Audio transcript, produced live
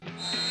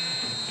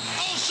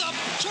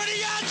20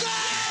 yards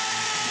out!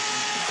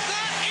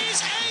 That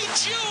is a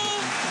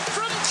duel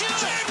from Tim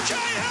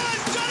Cahill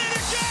has done it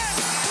again!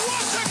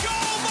 What a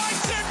goal by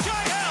Tim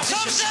Cahill!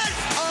 Thompson!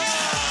 Oh,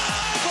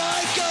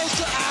 5 goals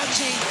to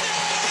Archie.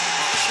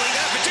 Swing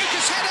out,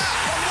 Paducah's header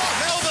from what?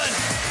 Melbourne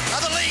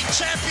are the league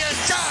champions.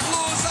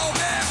 Carlos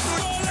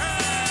Alberto.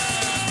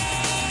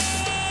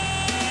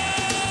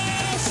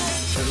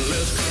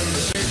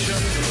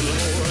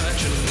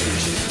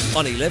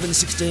 On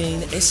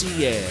 1116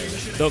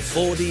 SEN, the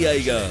Four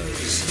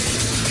Diegos.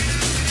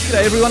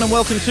 G'day everyone and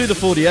welcome to the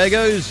Four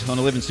Diegos on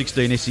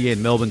 1116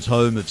 SEN, Melbourne's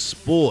home of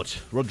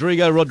sport.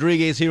 Rodrigo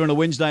Rodriguez here on a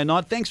Wednesday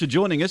night. Thanks for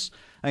joining us,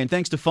 and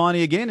thanks to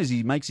Finey again as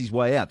he makes his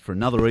way out for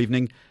another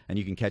evening. And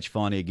you can catch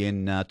Finey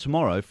again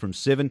tomorrow from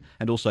 7.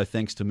 And also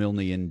thanks to Milne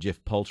and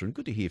Jeff Poulter. And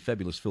good to hear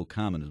fabulous Phil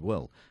Carman as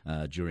well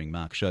during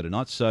Mark's show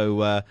tonight.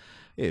 So,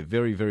 yeah,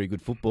 very, very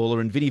good footballer.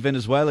 And Vinny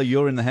Venezuela,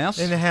 you're in the house.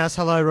 In the house.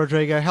 Hello,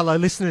 Rodrigo. Hello,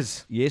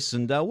 listeners. Yes,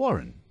 and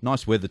Warren.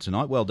 Nice weather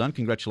tonight. Well done.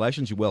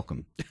 Congratulations. You're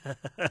welcome.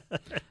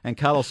 And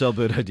Carlos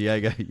Alberto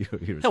Diego, you're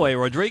here. How are you,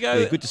 Rodrigo?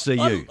 Yeah, good to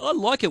see you. I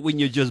like it when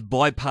you just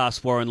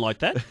bypass Warren like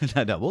that.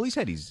 No. Well, he's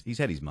had his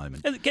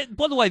moment. And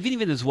by the way, Vinny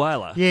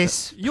Venezuela.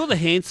 Yes. You're the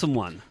handsome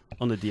one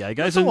on the Diegos.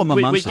 That's not what my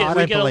mum said. I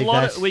don't believe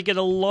that. We get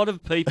a lot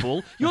of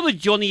people. You're the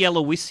Johnny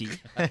Aloisi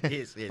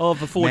Yes. of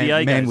the Four Man-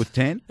 Diegos. man with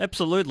tan.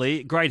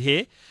 Absolutely. Great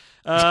hair.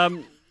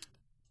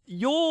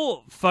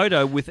 Your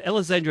photo with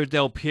Alessandro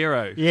Del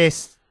Piero.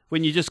 Yes.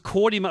 When you just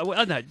caught him, I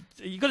don't know.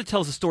 You got to tell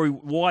us a story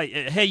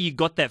how you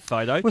got that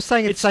photo. We're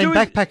saying it's the same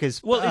doing-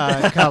 backpackers,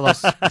 Well,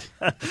 Carlos.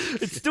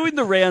 it's doing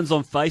the rounds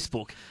on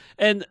Facebook,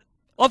 and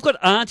I've got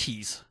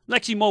aunties.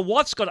 Actually, my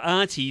wife's got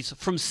aunties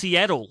from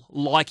Seattle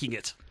liking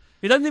it.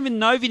 We don't even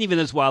know Vinny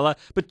Venezuela,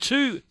 but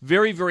two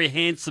very, very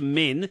handsome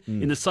men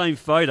in the same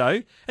photo,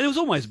 and it was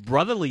almost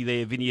brotherly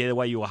there, Vinny, the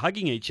way you were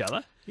hugging each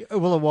other.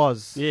 Well, it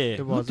was. Yeah.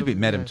 It was. Looked a bit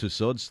Madame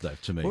Tussauds, though,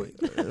 to me. I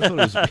thought it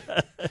was a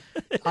bit...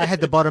 I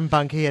had the bottom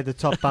bunk, he had the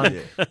top bunk.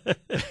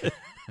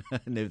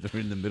 Never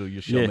in the middle,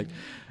 you shot me.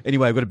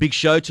 Anyway, we've got a big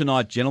show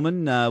tonight,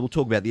 gentlemen. We'll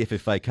talk about the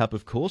FFA Cup,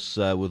 of course,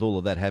 with all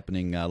of that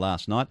happening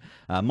last night.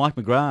 Mike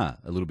McGrath,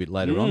 a little bit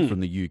later on from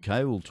the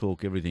UK. We'll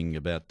talk everything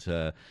about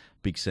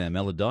Big Sam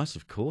Allardyce,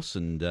 of course,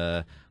 and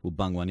we'll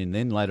bung one in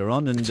then later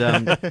on. And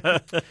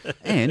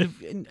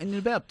and in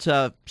about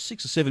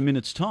 6 or 7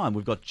 minutes' time,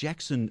 we've got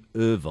Jackson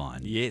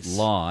Irvine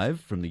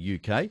live from the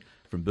UK,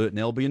 from Burton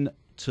Albion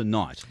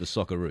tonight, the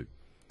Socceroo.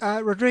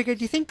 Rodrigo,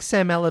 do you think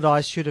Sam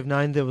Allardyce should have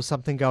known there was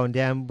something going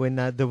down when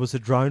there was a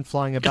drone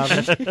flying above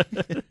him?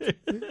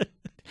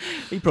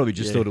 He probably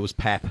just thought it was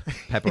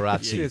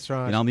paparazzi. That's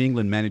right. You know, I'm the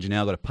England manager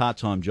now. I've got a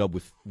part-time job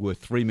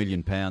worth £3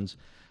 million.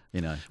 You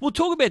know, We'll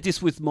talk about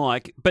this with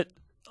Mike, but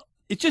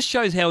it just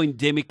shows how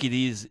endemic it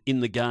is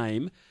in the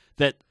game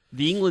that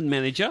the England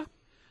manager,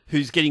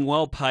 who's getting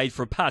well paid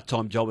for a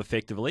part-time job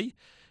effectively,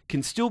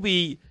 can still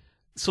be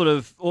sort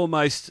of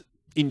almost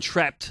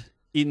entrapped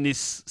in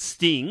this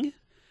sting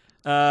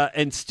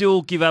and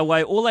still give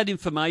away all that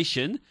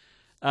information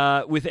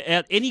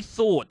without any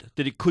thought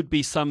that it could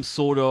be some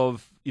sort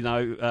of,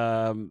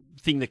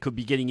 thing that could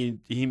be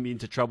getting him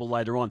into trouble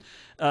later on.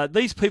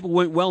 These people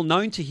weren't well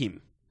known to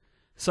him.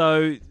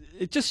 So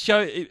it just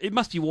it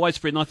must be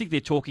widespread, and I think they're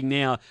talking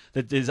now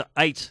that there's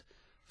 8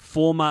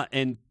 former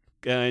and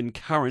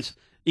current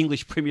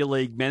English Premier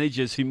League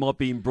managers who might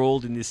be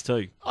embroiled in this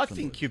too. I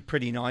think you're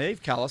pretty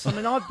naive, Carlos. I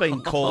mean, I've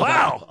been called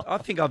Wow. up. I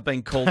think I've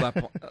been called up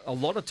a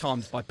lot of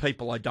times by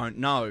people I don't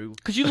know.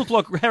 Because you look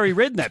like Harry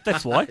Redknapp,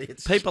 that's why.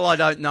 People I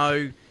don't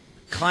know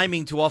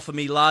claiming to offer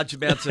me large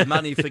amounts of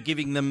money for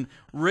giving them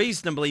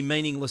reasonably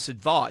meaningless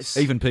advice.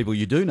 even people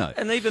you do know.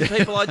 And even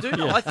people I do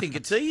know. I think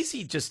it's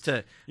easy just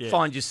to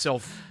find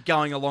yourself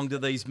going along to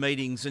these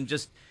meetings and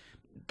just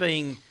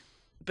being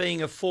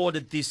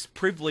afforded this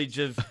privilege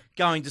of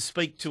going to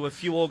speak to a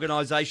few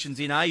organisations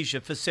in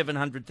Asia for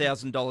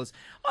 $700,000.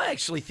 I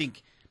actually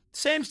think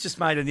Sam's just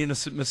made an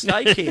innocent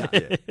mistake here.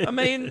 I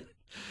mean,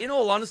 in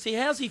all honesty,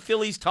 how's he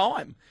fill his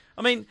time?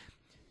 I mean,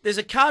 there's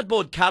a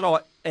cardboard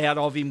cutout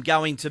of him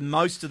going to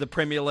most of the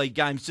Premier League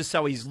games just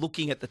so he's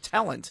looking at the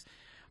talent.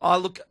 I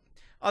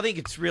think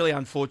it's really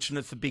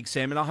unfortunate for Big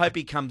Sam, and I hope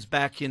he comes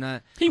back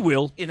He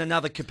will. in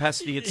another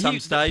capacity at some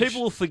stage.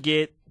 People will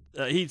forget.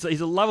 He's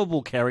a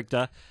lovable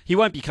character. He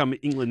won't become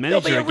England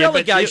manager There'll be a again,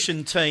 but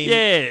relegation team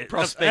Yeah,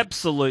 prospect.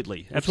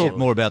 absolutely. We'll talk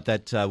more about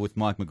that with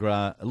Mike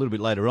McGrath a little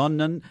bit later on.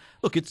 And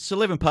look, it's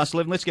 11 past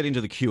 11. Let's get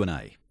into the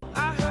Q&A.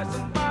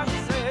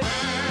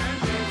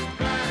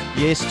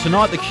 Yes,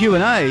 tonight the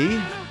Q&A,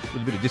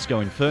 with a bit of Disco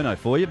Inferno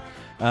for you.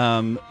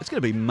 It's going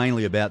to be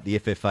mainly about the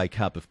FFA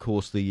Cup, of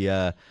course.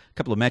 The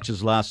couple of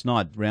matches last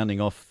night, rounding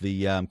off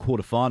the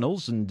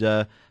quarterfinals,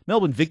 and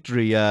Melbourne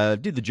Victory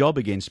did the job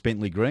against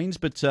Bentley Greens,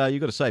 but you've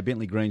got to say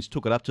Bentley Greens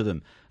took it up to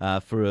them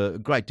for a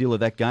great deal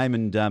of that game,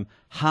 and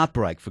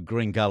heartbreak for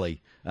Green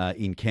Gully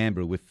in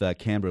Canberra, with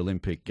Canberra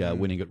Olympic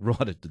winning it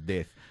right at the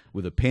death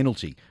with a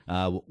penalty,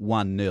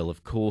 1-0.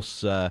 Of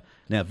course, now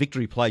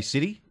Victory play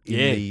City in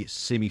the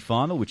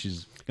semi-final, which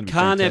is going to be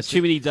Can't have fantastic.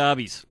 too many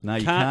derbies. No,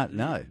 you can't.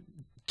 No.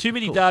 Too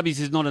many derbies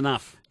is not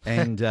enough.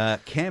 and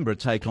Canberra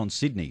take on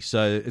Sydney.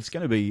 So it's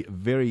going to be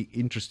very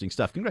interesting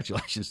stuff.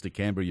 Congratulations to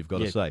Canberra, you've got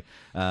to say.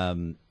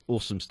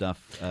 Awesome stuff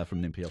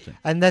from the NPL team.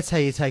 And that's how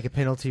you take a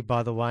penalty,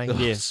 by the way.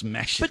 Yeah.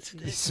 Smash But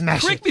it.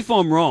 Smash correct it. me if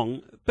I'm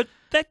wrong, but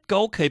that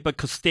goalkeeper,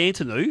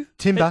 Constantinou,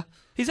 Timber.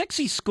 he's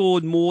actually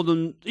scored more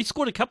than... He's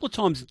scored a couple of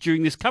times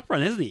during this cup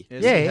run, hasn't he?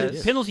 Yes, Yeah, he yeah.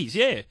 has. Penalties,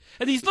 yeah.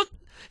 And he's not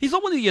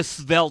one of your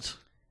svelte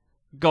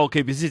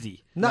goalkeepers, is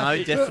he?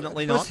 No,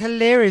 definitely It was not.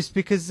 hilarious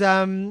because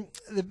not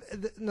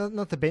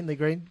the Bentley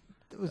Green,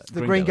 it was the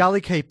Green Green Gully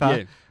keeper.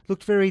 Yeah.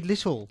 Looked very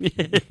little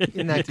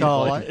in that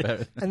goal.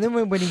 And then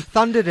when he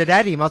thundered it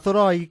at him, I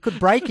thought, you could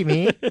break him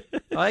here.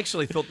 I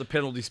actually thought the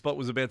penalty spot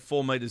was about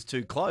 4 metres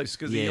too close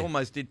because he Yeah.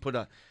 almost did put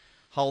a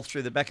hole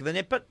through the back of the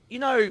net. But, you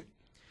know,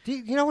 Do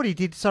you know what he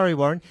did? Sorry,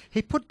 Warren.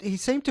 He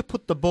seemed to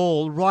put the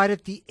ball right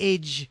at the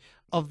edge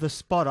of the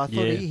spot. I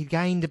thought Yeah. he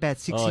gained about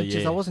 6 Oh,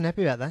 inches. yeah. I wasn't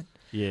happy about that.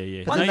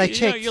 Yeah. But then they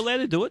checked. You're allowed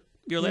to do it.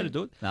 You're allowed to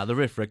do it. No, the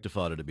ref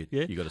rectified it a bit.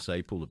 Yeah. You got to say,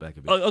 he pulled it back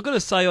a bit. I've got to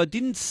say, I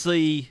didn't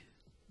see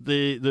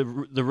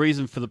the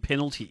reason for the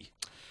penalty.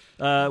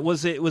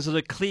 Was it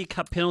a clear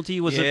cut penalty?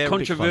 Was Yeah, it a bit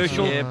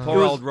controversial? yeah, poor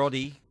It was- old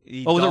Roddy.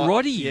 He Oh, was it died-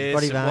 Roddy? Yes,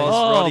 Roddy it Vargas. was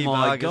Oh, Roddy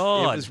my Vargas.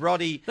 God. It was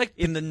Roddy Like-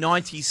 in the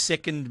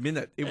 92nd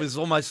minute. It was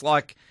almost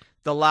like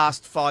the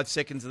last 5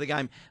 seconds of the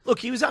game. Look,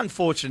 he was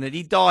unfortunate.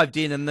 He dived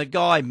in and the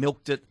guy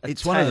milked it.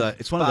 It's one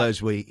of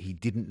those where he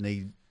didn't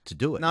need to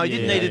do it. No, he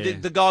didn't Yeah. need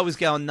it. The guy was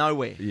going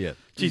nowhere. Yeah.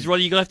 Geez,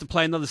 Roddy, you're going to have to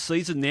play another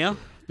season now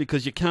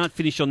because you can't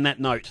finish on that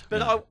note.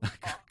 But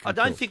I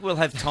don't think we'll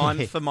have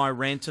time for my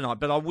rant tonight.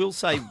 But I will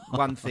say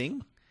one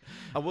thing.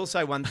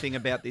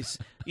 About this.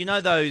 You know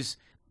those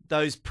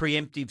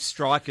preemptive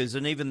strikers,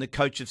 and even the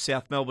coach of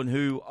South Melbourne,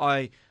 who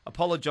I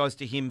apologise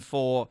to him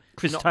for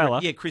Chris Taylor.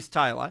 Yeah, Chris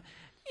Taylor.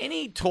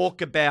 Any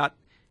talk about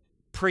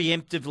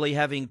preemptively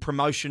having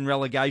promotion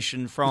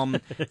relegation from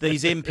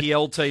these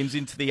NPL teams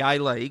into the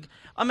A-League?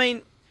 I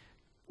mean,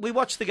 we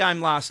watched the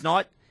game last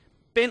night.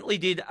 Bentley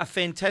did a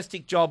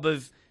fantastic job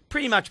of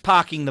pretty much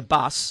parking the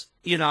bus,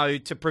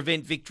 to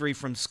prevent Victory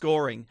from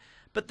scoring.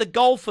 But the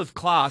gulf of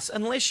class,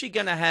 unless you're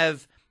going to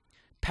have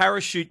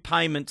parachute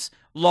payments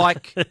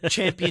like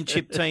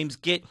championship teams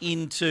get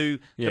into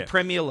the Yeah.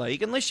 Premier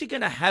League, unless you're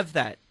going to have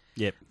that,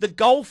 Yep. the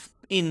gulf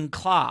in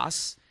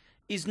class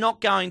is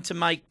not going to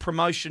make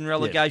promotion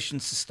relegation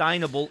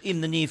sustainable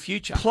in the near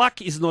future.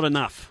 Pluck is not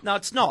enough. No,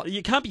 it's not.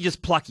 You can't be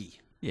just plucky.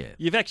 Yeah.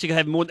 You've actually got to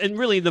have more. And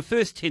really, in the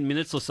first 10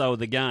 minutes or so of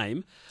the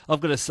game, I've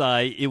got to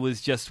say it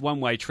was just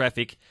one-way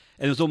traffic,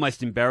 and it was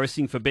almost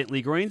embarrassing for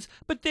Bentley Greens.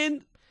 But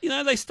then,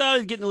 they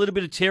started getting a little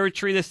bit of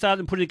territory. They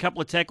started putting a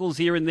couple of tackles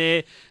here and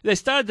there. They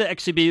started to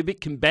actually be a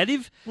bit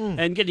combative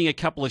and getting a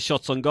couple of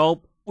shots on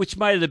goal, which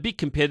made it a bit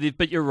competitive.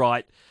 But you're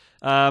right.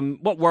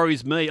 What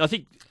worries me, I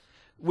think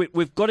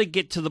we've got to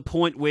get to the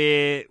point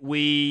where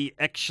we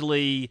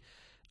actually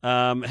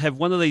have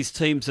one of these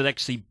teams that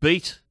actually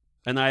beat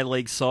an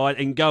A-League side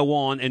and go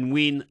on and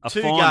win a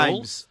 2 final.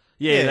 games.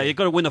 Yeah, Yeah. you've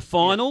got to win a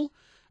final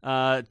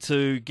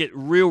to get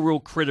real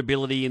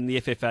credibility in the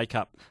FFA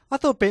Cup. I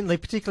thought Bentley,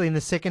 particularly in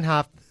the second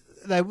half,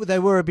 they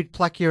were a bit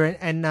pluckier,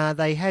 and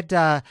they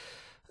had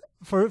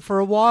for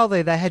a while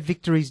there they had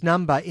Victory's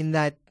number in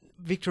that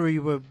Victory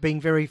were being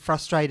very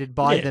frustrated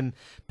by Yeah. them,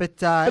 but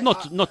But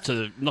not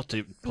to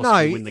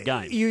possibly win the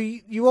game.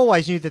 You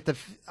always knew that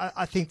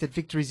I think that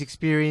Victory's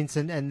experience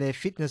and their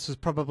fitness was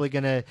probably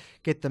going to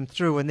get them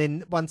through, and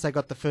then once they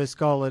got the first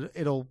goal,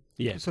 it all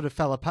Yeah. sort of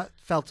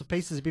fell to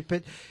pieces a bit.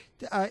 But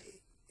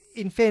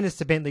in fairness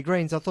to Bentley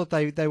Greens, I thought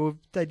they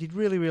did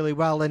really, really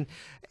well, and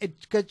it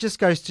just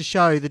goes to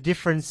show the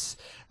difference,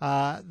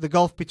 the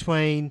gulf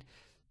between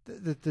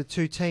the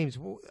two teams,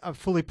 a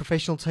fully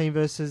professional team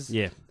versus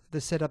the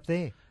setup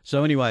there.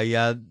 So anyway,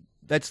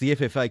 that's the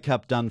FFA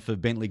Cup done for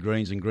Bentley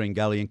Greens and Green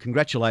Gully, and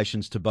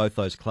congratulations to both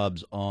those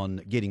clubs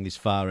on getting this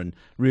far and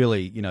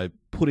really,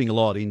 putting a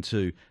lot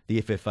into the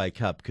FFA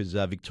Cup, because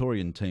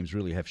Victorian teams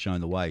really have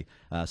shown the way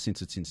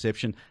since its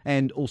inception.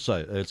 And also,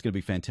 it's going to be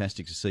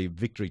fantastic to see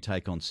Victory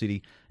take on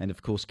City, and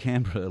of course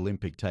Canberra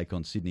Olympic take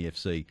on Sydney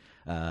FC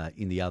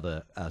in the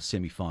other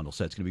semi-final.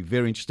 So it's going to be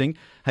very interesting.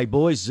 Hey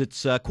boys,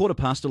 it's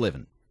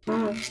 11:15.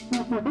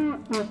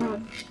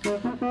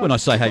 When I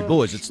say hey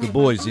boys, it's the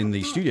boys in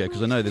the studio,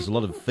 because I know there's a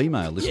lot of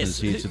female listeners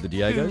here to the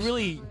Diegos. Who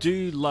really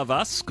do love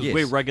us because Yes.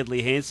 we're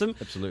ruggedly handsome.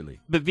 Absolutely.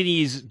 But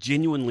Vinny is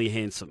genuinely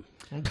handsome.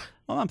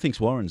 I thinks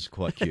Warren's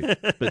quite cute.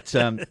 But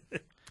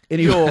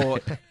anyway,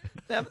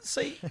 Now,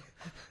 see,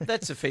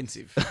 that's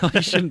offensive.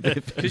 you shouldn't be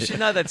Because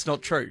that's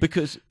not true.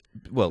 because,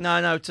 well,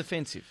 No, it's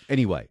offensive.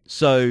 anyway,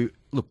 so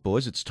look,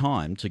 boys, it's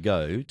time to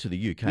go to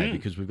the UK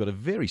because we've got a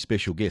very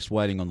special guest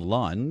waiting on the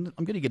line.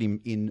 I'm going to get him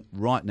in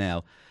right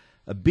now.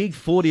 A big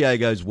For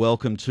Diego's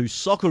welcome to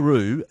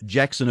Socceroo,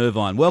 Jackson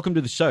Irvine. Welcome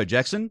to the show,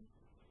 Jackson.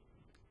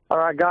 All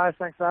right, guys.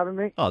 Thanks for having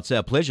me. Oh, it's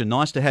our pleasure.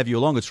 Nice to have you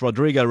along. It's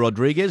Rodrigo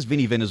Rodriguez,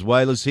 Vinny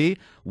Venezuela's here,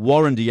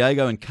 Warren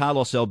Diego, and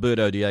Carlos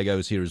Alberto Diego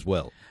is here as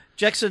well.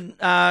 Jackson,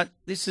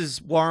 this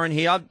is Warren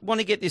here. I want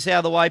to get this out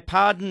of the way.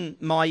 Pardon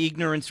my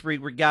ignorance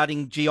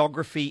regarding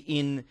geography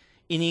in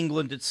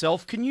England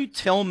itself. Can you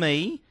tell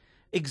me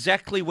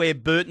exactly where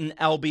Burton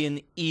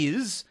Albion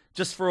is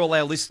just for all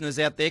our listeners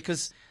out there,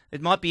 because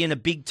it might be in a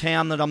big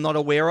town that I'm not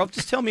aware of.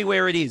 Just tell me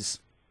where it is.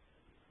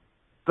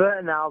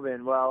 Burton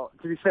Albion, well,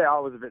 to be fair, I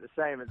was a bit the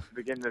same at the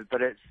beginning,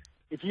 but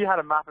if you had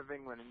a map of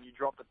England and you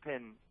dropped a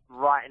pin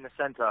right in the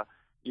centre,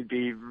 you'd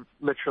be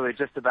literally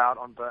just about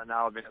on Burton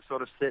Albion. It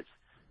sort of sits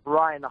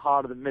right in the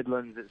heart of the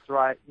Midlands. It's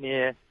right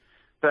near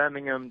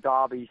Birmingham,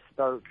 Derby,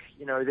 Stoke,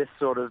 this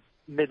sort of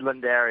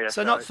Midland area.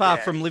 So not far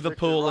from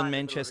Liverpool and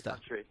Manchester.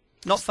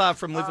 Not far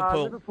from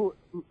Liverpool.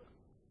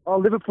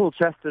 Liverpool,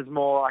 Chester's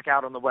more like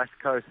out on the west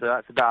coast, so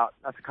that's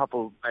a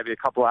couple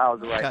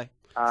hours away. Okay.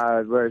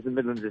 Whereas the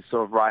Midlands is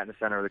sort of right in the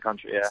centre of the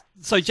country, yeah.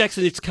 So,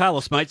 Jackson, it's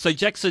Carlos, mate. So,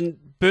 Jackson,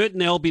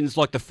 Burton Albion's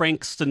like the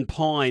Frankston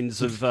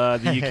Pines of the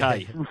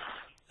UK.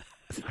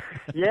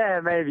 Yeah,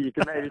 maybe. You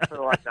can maybe sort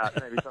of like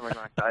that. Maybe something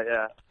like that,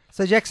 yeah.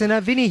 So, Jackson,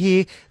 Vinny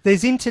here,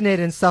 there's internet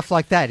and stuff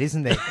like that,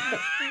 isn't there?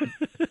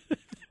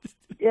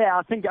 Yeah,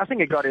 I think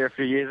it got here a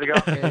few years ago.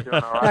 Yeah,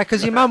 doing all right.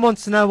 Because your mum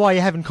wants to know why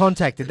you haven't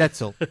contacted,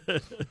 that's all.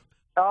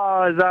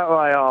 Oh, is that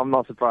why? Oh, I'm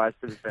not surprised,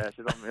 to be fair.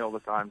 She's on me all the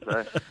time,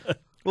 so...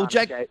 Well,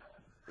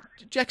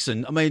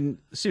 Jackson, I mean,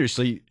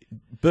 seriously,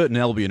 Burton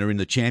Albion are in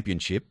the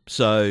championship,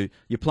 so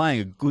you're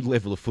playing a good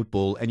level of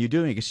football and you're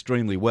doing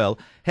extremely well.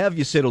 How have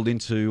you settled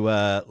into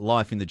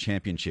life in the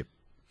championship?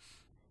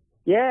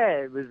 Yeah,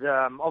 it was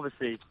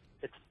obviously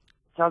it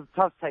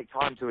does take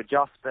time to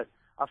adjust, but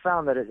I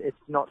found that it's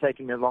not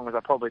taking me as long as I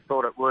probably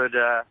thought it would.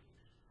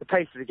 The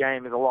pace of the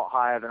game is a lot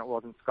higher than it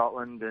was in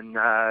Scotland, and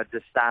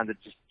the standard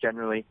just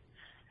generally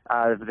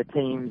the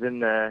teams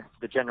and the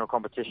general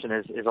competition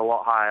is a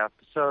lot higher.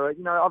 So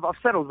I've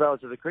settled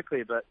relatively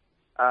quickly, but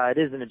it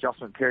is an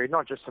adjustment period,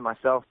 not just for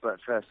myself, but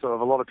for sort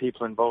of a lot of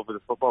people involved with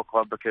the football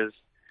club, because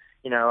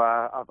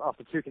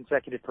after 2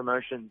 consecutive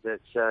promotions,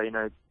 it's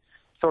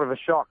sort of a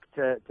shock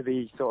to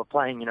be sort of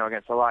playing,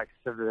 against the likes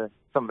of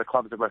some of the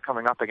clubs that we're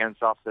coming up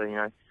against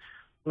after,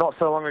 not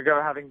so long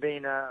ago having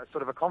been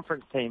sort of a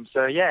conference team.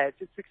 So, yeah,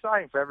 it's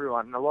exciting for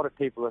everyone. And a lot of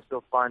people are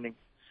still finding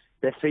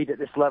their feet at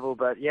this level.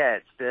 But, yeah,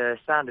 the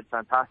standard's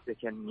fantastic.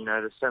 And,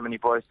 there's so many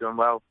boys doing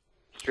well,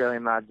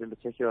 Australian lads in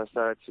particular.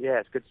 So,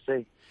 it's good to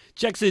see.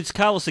 Jackson, it's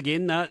Carlos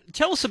again.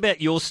 Tell us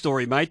about your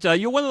story, mate.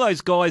 You're one of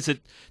those guys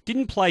that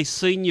didn't play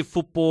senior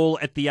football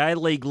at the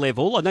A-League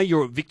level. I know you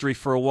were at Victory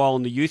for a while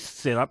in the youth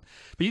setup,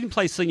 but you didn't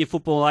play senior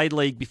football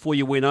A-League before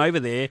you went over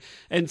there.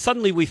 And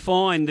suddenly we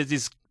find that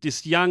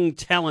this young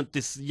talent,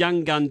 this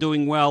young gun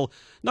doing well,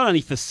 not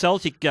only for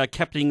Celtic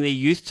captaining their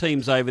youth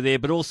teams over there,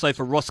 but also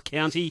for Ross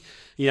County.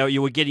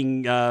 You were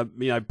getting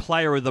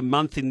Player of the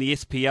Month in the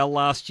SPL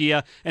last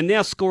year, and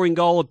now scoring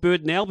goal at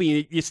Burton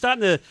Albion. You're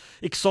starting to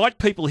excite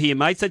people here,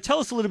 mate. So tell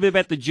us a little bit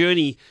about the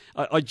journey.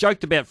 I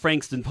joked about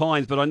Frankston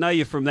Pines, but I know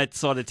you're from that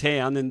side of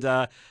town,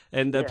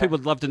 and people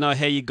would love to know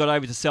how you got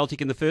over to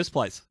Celtic in the first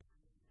place.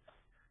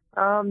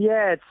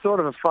 It's sort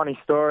of a funny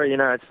story.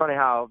 It's funny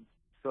how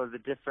sort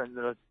of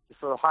the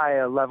sort of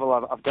higher level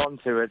I've gotten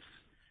to. It's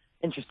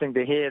interesting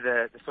to hear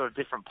the sort of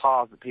different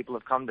paths that people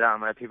have come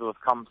down, where people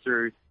have come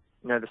through,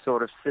 the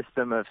sort of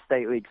system of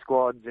state league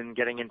squads and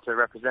getting into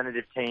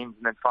representative teams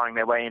and then finding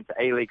their way into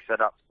A-League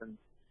setups. And,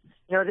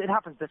 it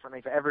happens differently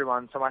for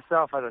everyone. So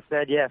myself, as I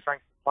said,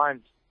 Frank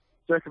Pines,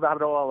 joke about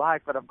it all I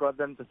like, but I've got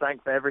them to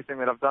thank for everything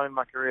that I've done in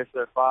my career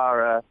so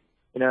far.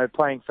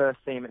 Playing first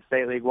team at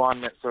State League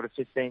 1 at sort of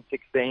 15,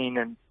 16,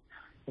 and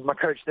my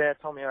coach there,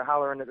 Tommy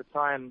O'Halloran, at the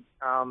time,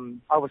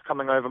 I was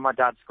coming over. My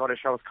dad's Scottish.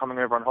 I was coming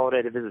over on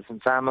holiday to visit some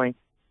family.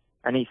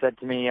 And he said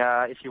to me,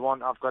 if you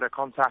want, I've got a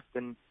contact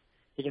and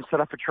he can set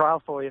up a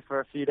trial for you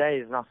for a few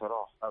days. And I thought,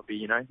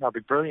 that'll be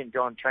brilliant.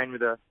 Go and train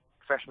with a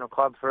professional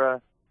club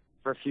for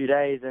a few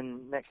days.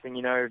 And next thing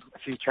you know, a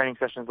few training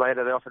sessions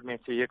later, they offered me a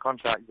 2-year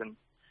contract. And,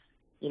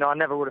 I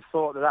never would have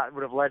thought that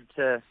would have led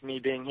to me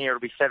being here.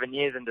 It'll be 7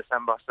 years in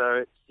December.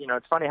 So,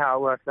 it's funny how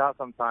it works out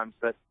sometimes.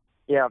 But,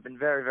 yeah, I've been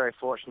very, very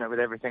fortunate with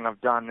everything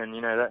I've done, and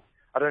that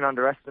I don't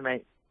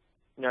underestimate.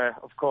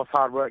 Of course,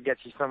 hard work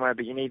gets you somewhere,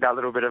 but you need that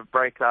little bit of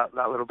break, that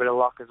little bit of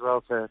luck as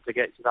well to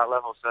get to that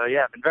level. So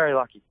yeah, I've been very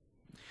lucky.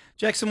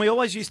 Jackson, we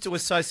always used to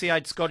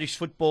associate Scottish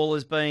football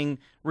as being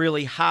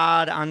really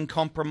hard,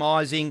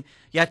 uncompromising.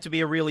 You have to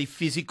be a really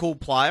physical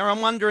player.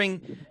 I'm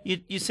wondering,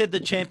 you said the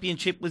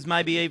championship was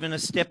maybe even a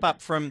step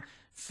up from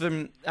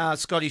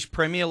Scottish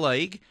Premier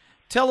League.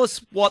 Tell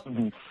us what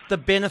the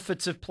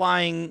benefits of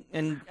playing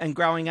and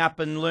growing up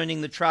and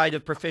learning the trade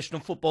of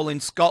professional football in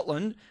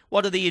Scotland.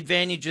 What are the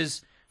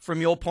advantages from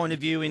your point of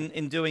view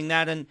in doing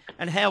that,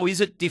 and how is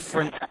it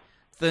different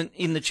than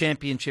in the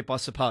championship, I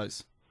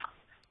suppose?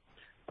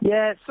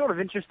 Yeah, it's sort of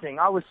interesting.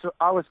 I was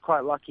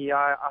quite lucky.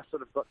 I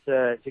sort of got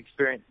to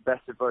experience the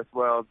best of both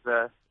worlds.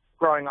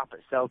 Growing up at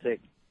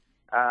Celtic,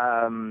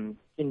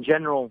 in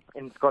general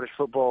in Scottish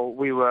football,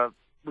 we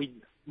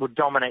would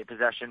dominate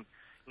possession.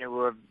 We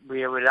would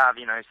have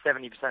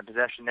 70%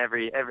 possession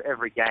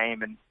every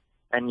game, and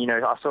I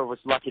sort of was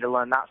lucky to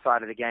learn that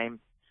side of the game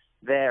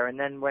there. And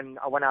then when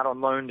I went out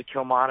on loan to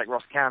Kilmarnock,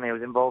 Ross County, I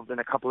was involved in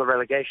a couple of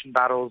relegation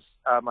battles.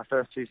 My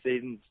first 2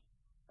 seasons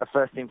of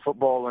first team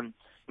football, and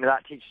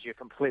that teaches you a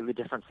completely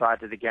different side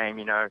to the game.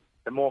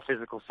 The more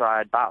physical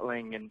side,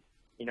 battling and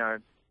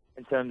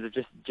in terms of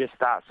just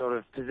that sort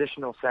of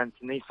positional sense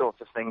and these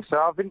sorts of things. So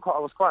I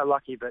was quite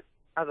lucky, but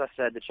as I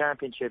said, the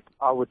championship,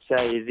 I would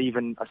say, is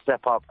even a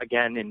step up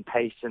again in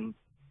pace and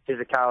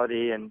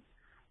physicality, and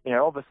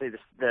obviously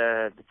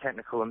the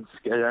technical and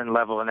skill and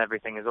level and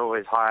everything is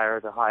always higher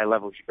at a higher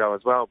level you go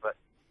as well. But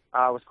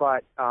I was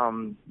quite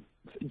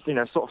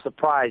sort of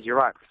surprised. You're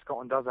right, because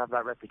Scotland does have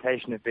that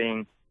reputation of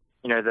being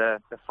the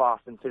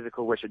fast and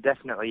physical, which it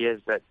definitely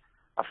is. But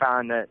I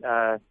found that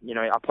I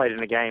played in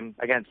a game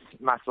against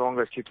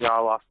Massalonga's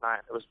QPR last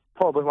night. It was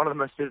probably one of the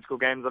most physical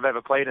games I've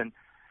ever played in.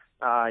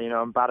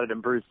 I'm battered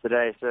and bruised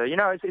today. So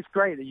it's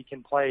great that you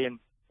can play in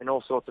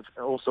all sorts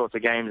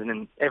of games, and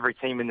then every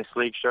team in this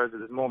league shows that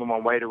there's more than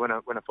one way to win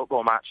a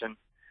football match, and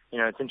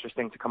it's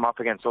interesting to come up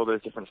against all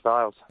those different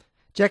styles.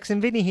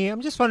 Jackson, Vinny here.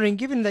 I'm just wondering,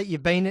 given that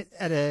you've been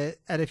at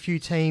a few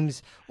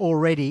teams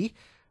already,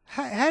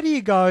 how do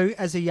you go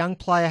as a young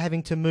player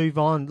having to move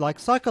on? Like,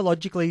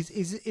 psychologically,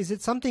 is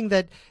it something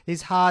that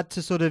is hard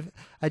to sort of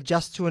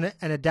adjust to and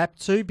adapt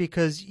to,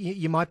 because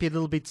you might be a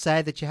little bit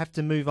sad that you have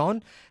to move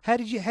on? How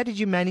did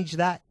you manage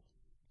that?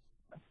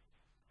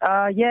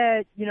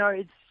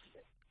 It's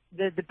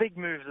the big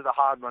moves are the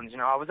hard ones.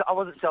 I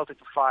was at Celtic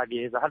for 5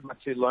 years. I had my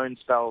 2 loan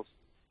spells,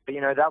 but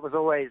that was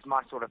always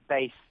my sort of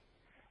base.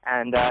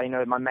 And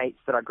my mates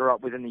that I grew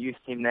up with in the youth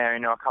team there,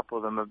 a couple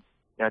of them are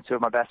 2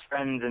 of my best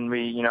friends, and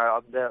we,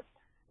 that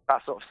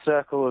sort of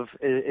circle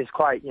is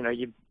quite,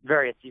 you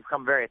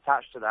become very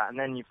attached to that. And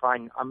then you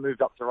find I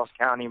moved up to Ross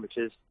County, which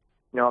is,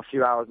 a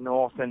few hours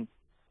north, and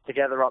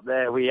together up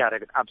there we had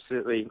an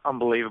absolutely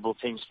unbelievable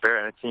team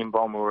spirit and a team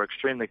bond. We were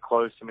extremely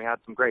close, and we had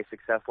some great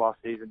success last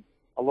season,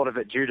 a lot of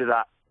it due to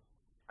that.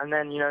 And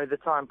then, the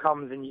time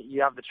comes and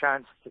you have the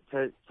chance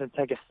to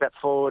take a step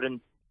forward in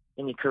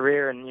your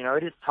career, and,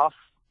 it is tough,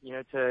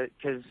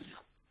 because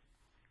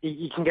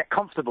you can get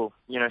comfortable,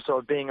 sort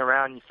of being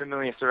around your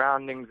familiar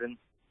surroundings, and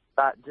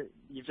that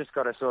you've just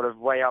got to sort of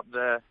weigh up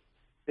the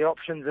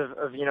options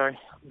of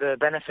the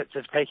benefits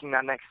of taking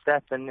that next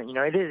step. And,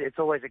 it's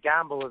always a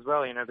gamble as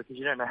well, because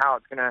you don't know how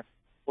it's going to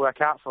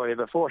work out for you.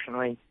 But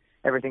fortunately,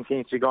 everything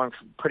seems to be going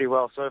pretty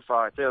well so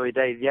far. It's early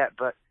days yet,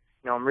 but,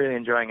 I'm really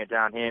enjoying it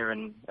down here.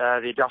 And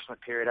the adjustment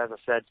period, as I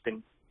said, has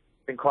been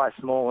quite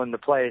small, and the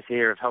players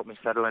here have helped me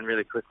settle in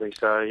really quickly.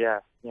 So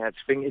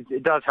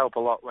it does help a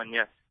lot when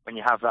you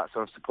have that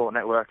sort of support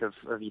network of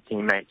your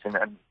teammates and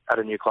at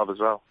a new club as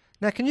well.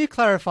 Now, can you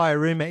clarify a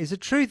rumour? Is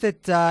it true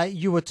that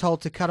you were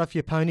told to cut off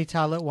your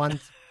ponytail at one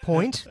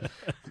point,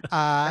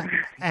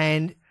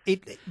 and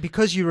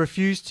because you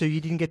refused to, you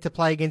didn't get to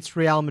play against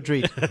Real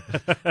Madrid?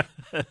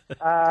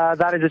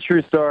 That is a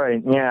true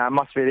story. Yeah, I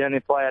must be the only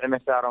player to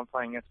miss out on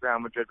playing against Real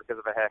Madrid because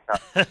of a haircut.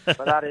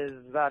 But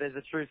that is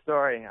a true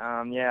story.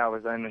 I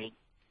was only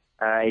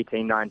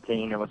 18,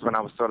 19. It was when I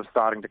was sort of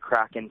starting to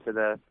crack into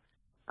the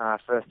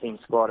first team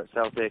squad at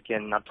Celtic,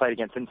 and I played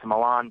against Inter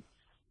Milan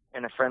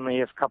in a friendly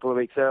a couple of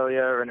weeks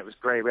earlier, and it was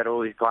great. We had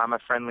all these glamour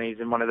friendlies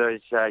in one of those,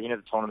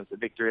 the tournaments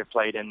that Victory have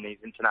played in, these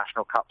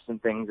international cups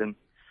and things, and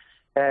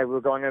we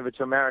were going over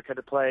to America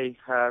to play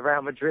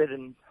Real Madrid,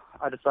 and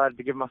I decided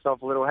to give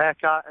myself a little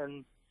haircut,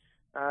 and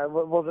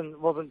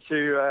wasn't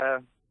too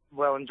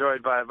well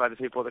enjoyed by the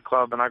people at the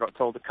club, and I got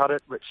told to cut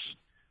it, which,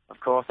 of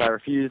course, I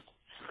refused.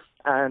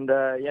 And,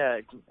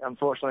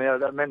 unfortunately,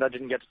 that meant I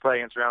didn't get to play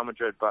against Real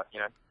Madrid, but,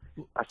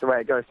 that's the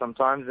way it goes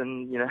sometimes,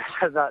 and,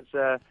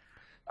 that's...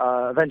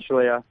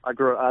 eventually, I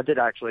did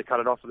actually cut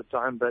it off at the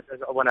time, but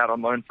I went out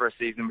on loan for a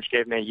season, which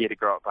gave me a year to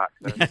grow it back.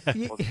 So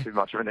it wasn't too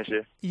much of an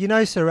issue.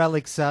 Sir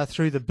Alex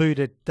threw the boot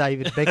at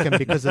David Beckham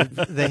because of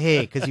the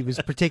hair, because he was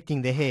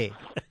protecting the hair.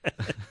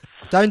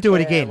 Don't do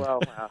it again.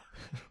 Well,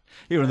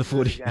 Here on the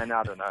 40. Again,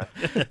 I don't know.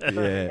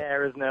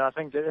 Hair, isn't it? I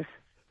think that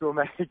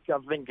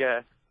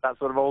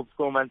sort of old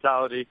school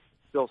mentality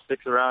still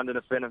sticks around in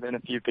a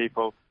few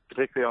people,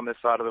 particularly on this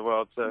side of the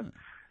world. So.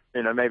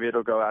 Maybe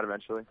it'll go out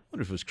eventually. I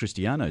wonder if it was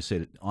Cristiano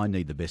said, I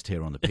need the best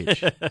hair on the pitch.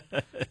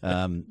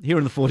 Here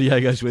in the 40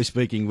 Diegos, we're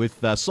speaking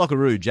with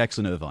Socceroo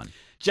Jackson Irvine.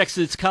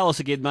 Jackson, it's Carlos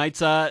again,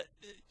 mates.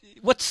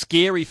 What's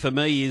scary for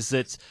me is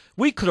that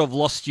we could have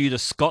lost you to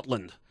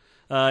Scotland.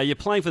 You're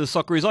playing for the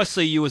Socceroos. I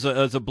see you as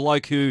a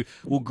bloke who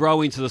will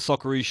grow into the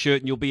Socceroos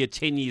shirt, and you'll be a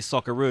 10-year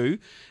Socceroo.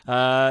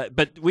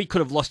 But we could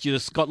have lost you to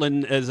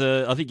Scotland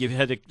I think you've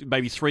had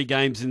maybe 3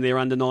 games in their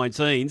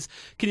under-19s.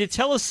 Can you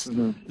tell us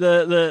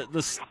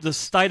the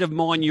state of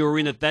mind you were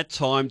in at that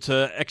time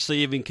to actually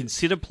even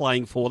consider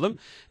playing for them,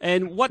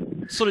 and what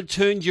sort of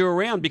turned you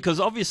around? Because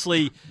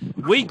obviously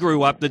the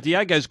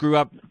Diegos grew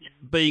up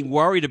being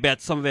worried about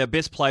some of our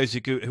best players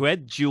who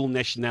had dual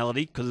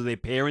nationality because of their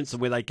parents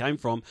and where they came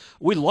from.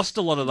 We lost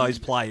a lot of those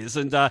players,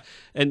 and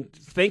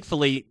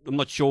thankfully, I'm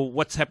not sure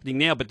what's happening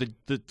now, but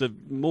the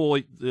more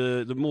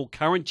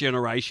current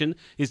generation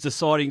is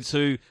deciding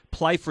to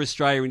play for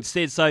Australia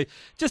instead. So,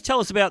 just tell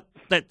us about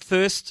that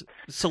first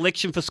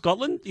selection for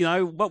Scotland.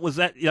 What was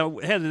that? How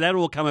did that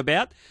all come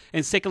about?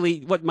 And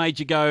secondly, what made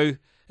you go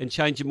and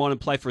change your mind and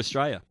play for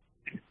Australia?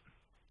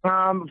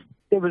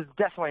 It was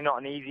definitely not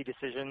an easy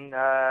decision.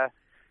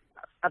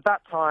 At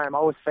that time,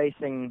 I was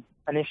facing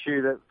an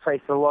issue that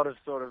faced a lot of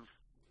sort of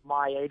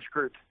my age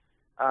group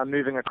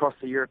moving across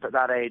to Europe at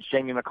that age.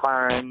 Jamie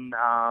McLaren,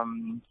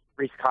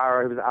 Reece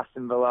Cairo, who was at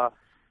Aston Villa.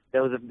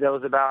 There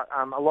was about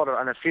a lot of,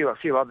 and a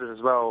few others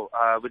as well,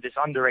 with this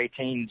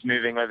under-18s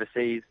moving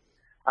overseas.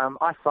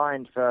 I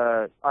signed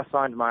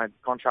my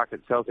contract at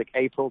Celtic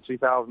April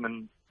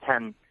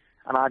 2010,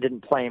 and I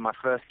didn't play my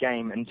first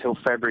game until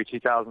February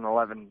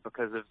 2011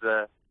 because of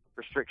the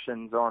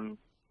restrictions on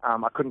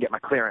I couldn't get my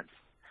clearance.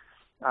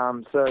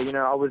 So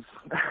I was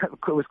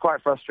it was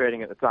quite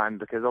frustrating at the time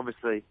because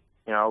obviously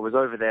I was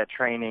over there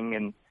training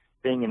and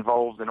being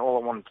involved, and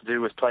all I wanted to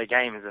do was play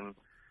games, and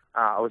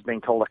I was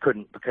being told I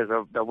couldn't because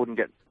I wouldn't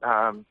get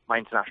my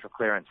international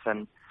clearance.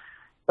 And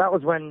that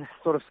was when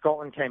sort of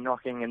Scotland came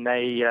knocking, and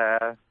they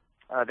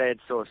had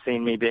sort of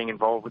seen me being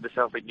involved with the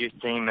Celtic youth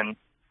team, and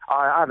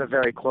I have a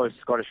very close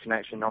Scottish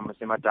connection.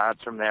 Obviously, my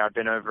dad's from there. I've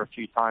been over a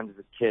few times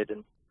as a kid,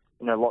 and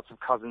lots of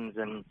cousins,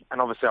 and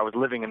obviously I was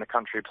living in the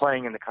country,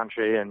 playing in the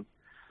country, and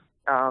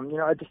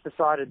I just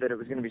decided that it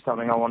was going to be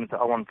something I wanted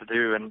to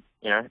do, and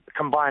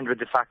combined with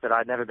the fact that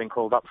I'd never been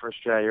called up for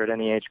Australia at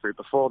any age group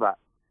before that.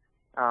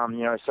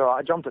 So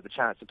I jumped at the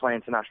chance to play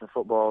international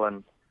football,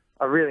 and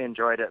I really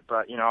enjoyed it.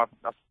 But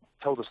I've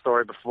told a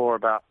story before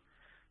about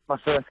my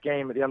first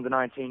game at the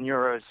under-19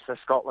 Euros for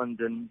Scotland,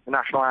 and the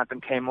national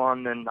anthem came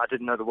on, and I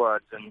didn't know the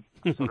words, and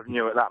sort of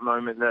knew at that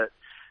moment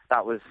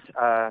that was,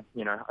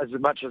 as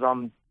much as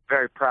I'm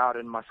very proud,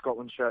 and my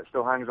Scotland shirt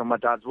still hangs on my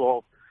dad's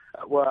wall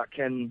at work,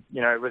 and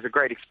it was a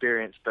great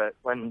experience. But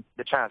when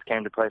the chance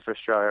came to play for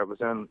Australia, it was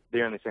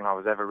the only thing I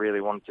was ever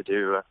really wanted to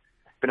do.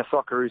 Been a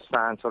Socceroos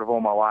fan sort of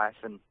all my life,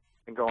 and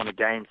been going to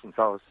games since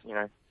I was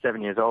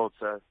 7 years old.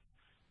 So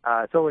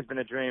it's always been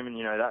a dream, and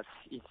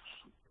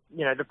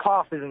the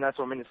path isn't that.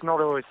 I mean, it's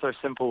not always so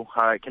simple.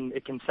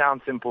 It can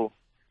sound simple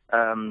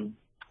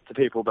to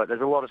people, but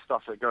there's a lot of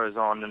stuff that goes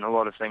on, and a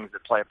lot of things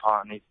that play a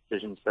part in these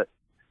decisions. That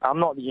I'm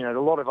not. A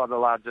lot of other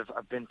lads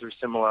have been through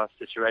similar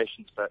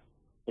situations, but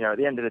at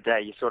the end of the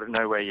day, you sort of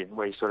know where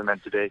you're sort of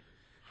meant to be.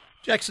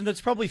 Jackson, it's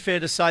probably fair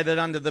to say that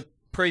under the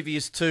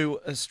previous two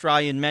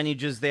Australian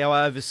managers, their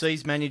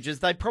overseas managers,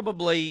 they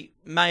probably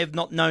may have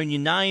not known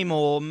your name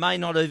or may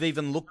not have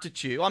even looked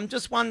at you. I'm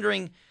just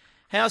wondering,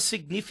 how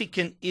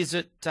significant is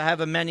it to have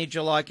a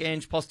manager like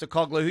Ange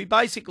Postecoglou, who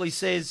basically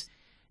says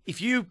if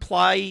you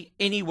play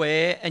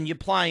anywhere and you're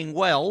playing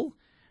well,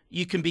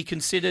 you can be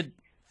considered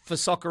for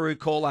Socceroo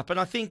call-up? And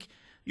I think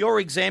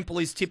your example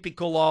is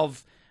typical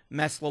of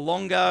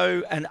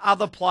Maslalongo and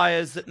other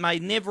players that may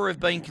never have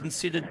been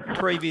considered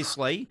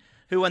previously,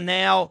 who are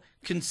now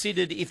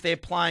considered, if they're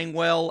playing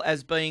well,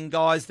 as being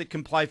guys that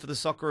can play for the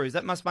Socceroos.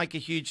 That must make a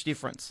huge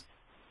difference.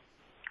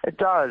 It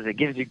does. It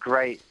gives you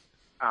great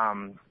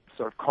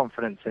sort of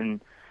confidence in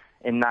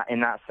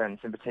that sense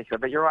in particular.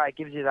 But you're right. It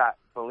gives you that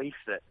belief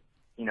that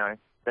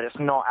that it's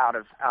not out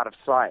of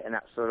sight and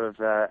that sort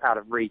of out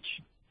of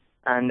reach.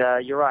 And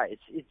you're right.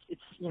 It's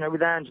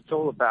with Ange, it's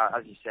all about,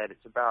 as you said,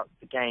 it's about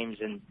the games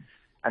and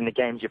the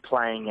games you're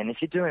playing. And if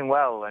you're doing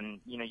well, and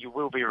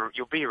you'll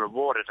be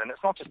rewarded. And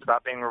it's not just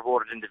about being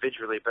rewarded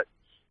individually, but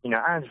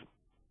Ange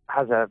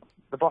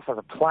the boss has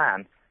a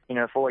plan,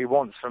 for what he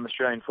wants from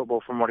Australian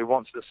football, from what he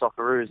wants for the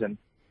Socceroos, and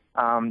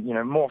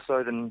more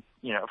so than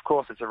of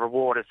course, it's a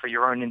reward for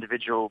your own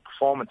individual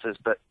performances,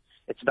 but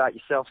it's about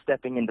yourself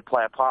stepping in to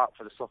play a part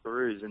for the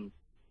Socceroos and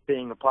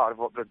being a part of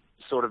what the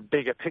sort of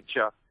bigger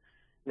picture,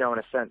 in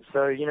a sense.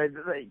 So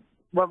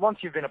well, once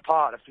you've been a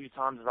part a few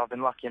times, as I've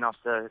been lucky enough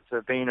to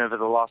have been over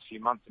the last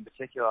few months in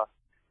particular,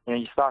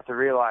 you start to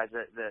realise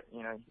that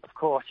of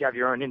course you have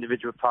your own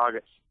individual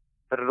targets,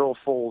 but it all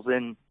falls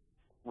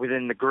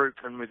within the group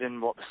and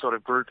within what the sort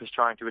of group is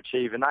trying to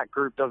achieve. And that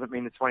group doesn't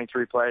mean the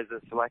 23 players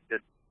that are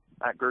selected.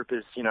 That group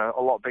is,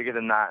 a lot bigger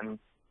than that. And,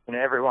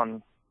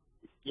 everyone,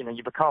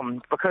 you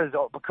become, because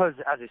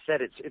as I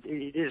said,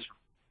 it is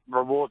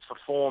rewards for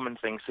form and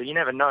things. So you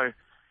never know,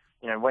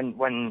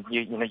 when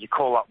your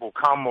call up will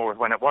come or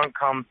when it won't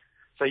come.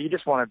 So you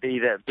just want to be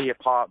there, be a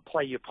part,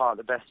 play your part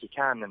the best you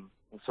can, and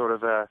sort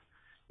of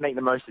make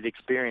the most of the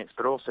experience,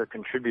 but also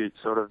contribute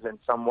sort of in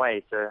some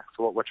way to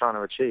what we're trying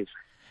to achieve.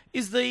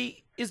 Is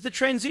the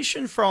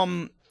transition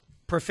from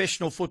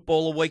professional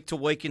football week to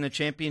week in a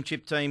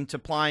championship team to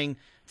playing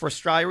for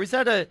Australia, is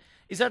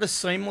that a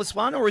seamless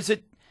one, or is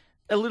it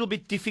a little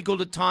bit difficult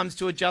at times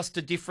to adjust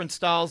to different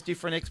styles,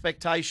 different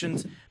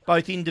expectations,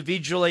 both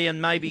individually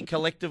and maybe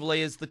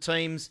collectively, as the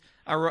teams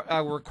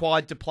are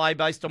required to play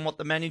based on what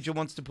the manager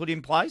wants to put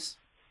in place?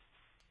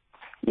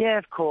 Yeah,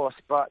 of course,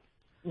 but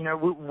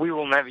we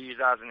will never use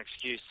that as an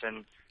excuse.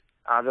 And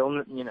as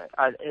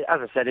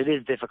I said, it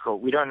is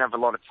difficult. We don't have a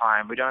lot of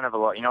time. We don't have a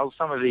lot.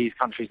 Some of these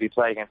countries we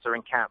play against are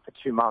in camp for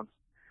 2 months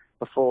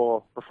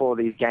before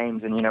these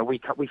games, and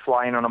we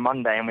fly in on a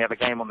Monday and we have a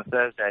game on the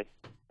Thursday,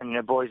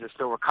 and boys are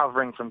still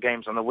recovering from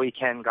games on the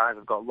weekend. Guys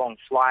have got long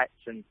flights,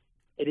 and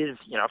it is,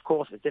 of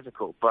course, it's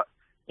difficult. But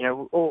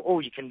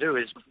all you can do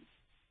is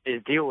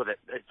deal with it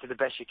to the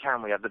best you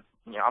can. We have the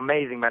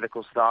amazing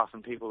medical staff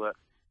and people that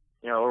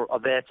are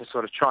there to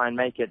sort of try and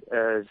make it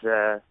as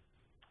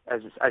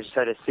you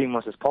said, as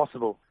seamless as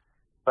possible.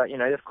 But,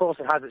 of course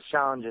it has its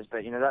challenges,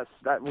 but,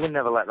 we'll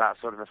never let that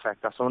sort of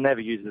affect us. We'll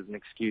never use it as an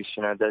excuse.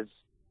 There's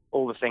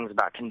all the things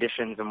about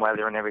conditions and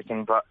weather and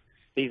everything, but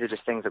these are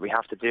just things that we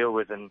have to deal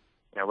with, and,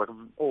 we're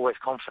always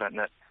confident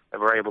that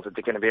we're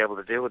going to be able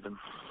to deal with them.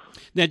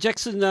 Now,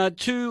 Jackson,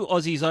 two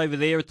Aussies over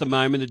there at the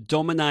moment are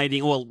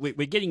dominating. Well,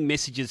 we're getting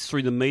messages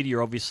through the media,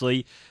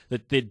 obviously,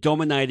 that they're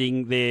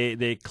dominating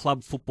their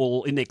club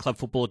football at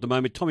the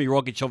moment. Tommy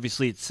Rogic,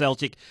 obviously, at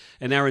Celtic,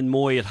 and Aaron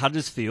Moy at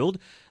Huddersfield.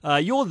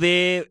 You're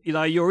there,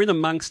 you're in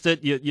amongst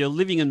it. You're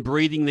living and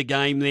breathing the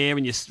game there,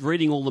 and you're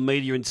reading all the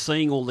media and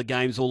seeing all the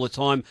games all the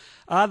time.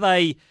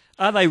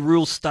 Are they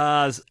real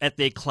stars at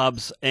their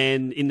clubs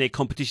and in their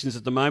competitions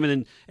at the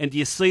moment? And do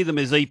you see them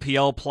as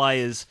EPL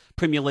players,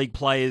 Premier League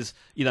players,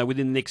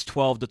 within the next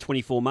 12 to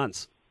 24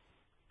 months?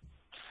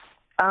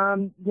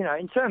 In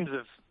terms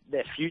of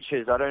their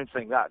futures, I don't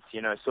think that's,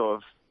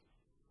 for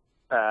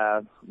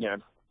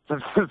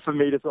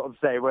me to sort of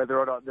say whether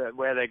or not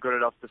where they're good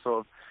enough to sort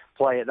of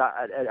play at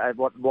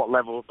what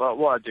level. But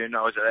what I do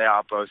know is that they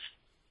are both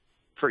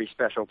pretty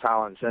special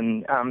talents,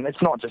 and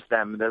it's not just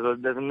them.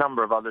 There's a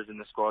number of others in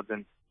the squad,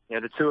 and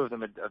the two of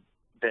them have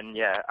been,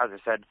 as I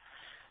said,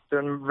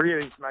 doing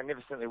really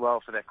magnificently well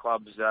for their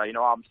clubs.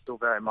 I'm still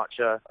very much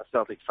a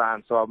Celtic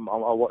fan, so I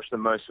watch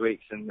them most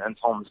weeks, and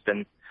Tom's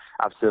been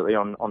absolutely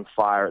on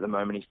fire at the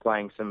moment. He's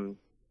playing some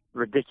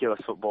ridiculous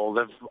football.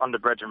 Under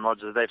Brendan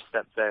Rodgers, they've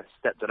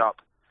stepped it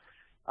up,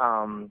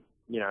 to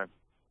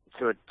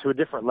a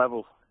different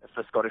level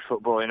for Scottish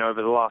football.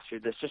 Over the last few,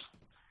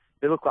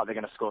 they look like they're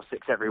going to score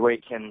 6 every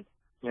week, and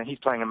he's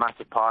playing a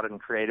massive part in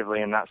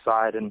creatively in that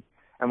side. And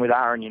with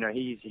Aaron,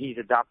 he's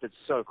adapted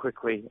so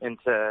quickly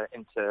into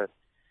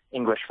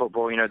English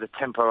football. The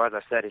tempo, as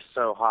I said, is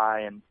so high,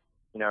 and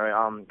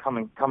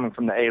coming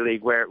from the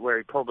A-League where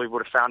he probably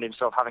would have found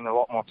himself having a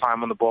lot more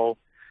time on the ball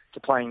to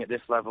playing at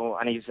this level,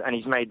 and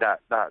he's made that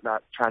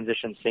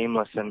transition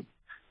seamless. And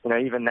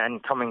even then,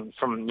 coming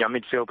from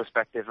midfield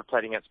perspective, I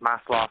played against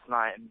Mass last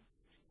night, and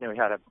he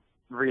had a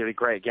really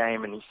great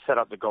game, and he set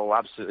up the goal,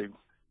 absolutely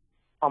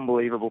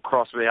unbelievable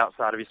cross with the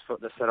outside of his foot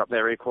that set up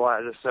their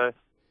equaliser. So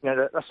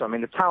that's what I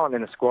mean. The talent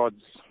in the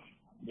squad's,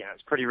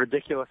 it's pretty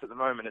ridiculous at the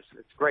moment.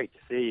 It's great to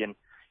see. And,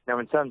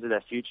 in terms of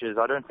their futures,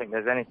 I don't think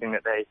there's anything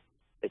that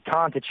they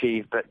can't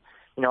achieve. But,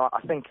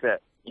 I think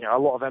that, a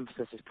lot of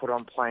emphasis is put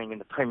on playing in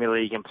the Premier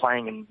League and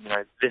playing in,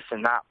 this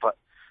and that. But,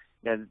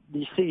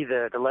 you see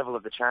the level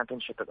of the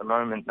Championship at the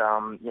moment.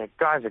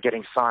 Guys are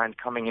getting signed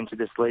coming into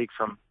this league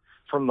from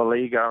La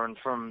Liga and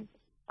from,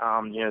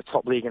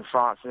 top league in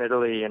France and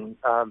Italy, and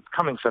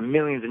coming for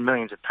millions and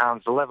millions of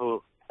pounds. The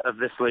level of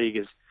this league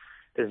is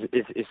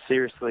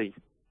seriously,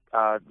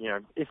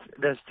 if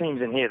there's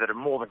teams in here that are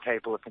more than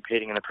capable of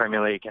competing in the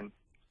Premier League, and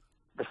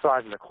the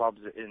size of the clubs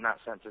in that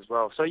sense as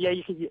well. So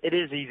it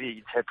is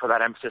easy to put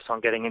that emphasis on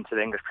getting into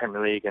the English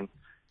Premier League and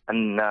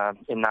in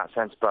that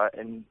sense, but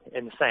in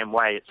the same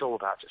way, it's all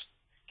about just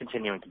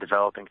continuing to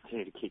develop and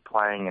continue to keep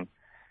playing, and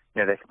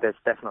they're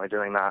definitely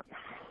doing that.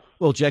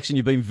 Well, Jackson,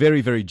 you've been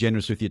very, very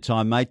generous with your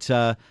time, mate.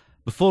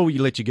 Before we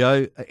let you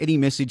go, any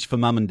message for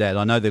Mum and Dad?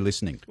 I know they're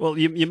listening. Well,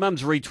 your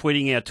mum's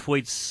retweeting our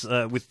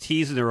tweets with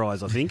tears in her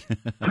eyes, I think.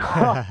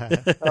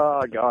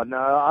 Oh, God, no.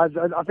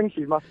 I think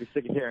she must be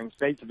sick of hearing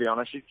speak, to be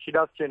honest. She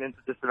does tune into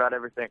just about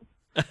everything,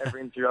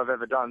 every interview I've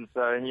ever done.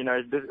 So,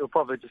 it'll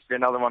probably just be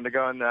another one to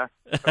go in there.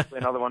 Hopefully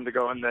another one to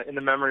go in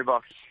the memory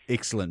box.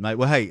 Excellent, mate.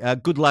 Well, hey,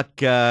 good luck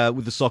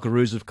with the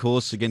Socceroos, of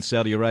course, against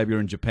Saudi Arabia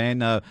and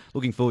Japan.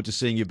 Looking forward to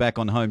seeing you back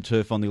on home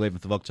turf on the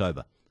 11th of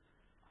October.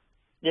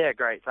 Yeah,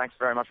 great. Thanks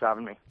very much for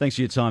having me. Thanks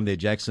for your time there,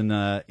 Jackson.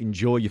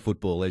 Enjoy your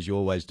football, as you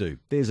always do.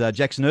 There's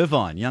Jackson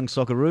Irvine, young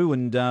Socceroo,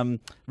 and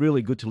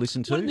really good to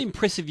listen to. What an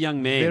impressive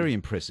young man. Very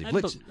impressive.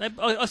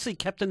 I see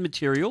captain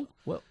material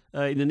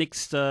in the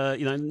next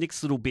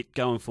next little bit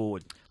going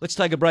forward. Let's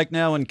take a break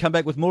now and come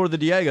back with more of the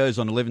Diegos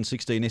on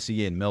 1116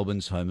 SEN,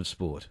 Melbourne's home of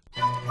sport.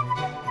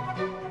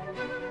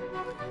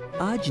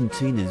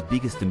 Argentina's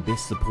biggest and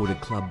best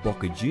supported club,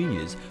 Boca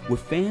Juniors, were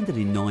founded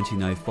in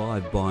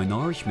 1905 by an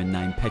Irishman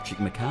named Patrick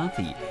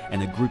McCarthy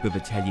and a group of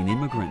Italian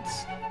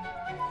immigrants.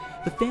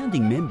 The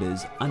founding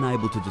members,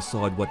 unable to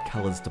decide what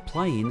colours to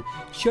play in,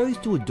 chose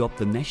to adopt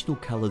the national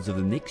colours of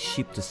the next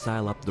ship to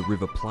sail up the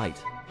River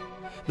Plate.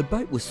 The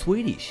boat was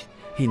Swedish,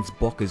 hence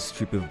Boca's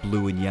strip of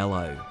blue and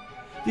yellow.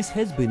 This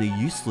has been a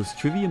useless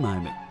trivia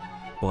moment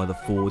by the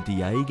Four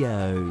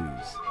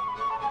Diegos.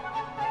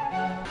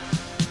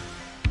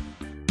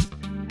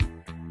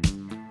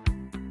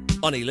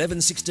 On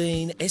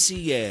 1116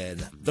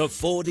 SEN, the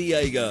Four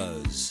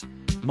Diegos.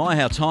 My,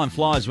 how time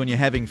flies when you're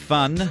having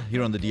fun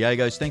here on the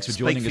Diegos. Thanks for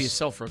joining us. Speak for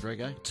yourself,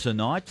 Rodrigo.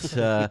 Tonight.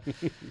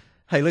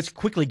 Hey, let's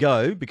quickly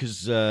go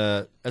because,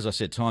 as I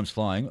said, time's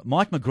flying.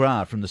 Mike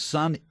McGrath from The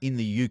Sun in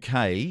the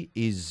UK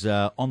is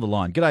on the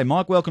line. G'day,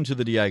 Mike. Welcome to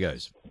the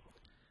Diegos.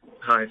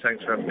 Hi,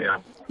 thanks for having me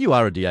on. You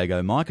are a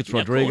Diego, Mike. It's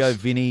Rodrigo,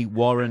 Vinny,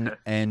 Warren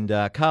and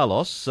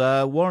Carlos.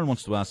 Warren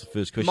wants to ask the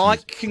first question.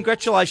 Mike,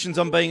 congratulations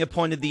on being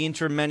appointed the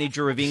interim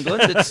manager of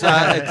England. It's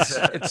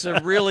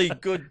a really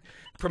good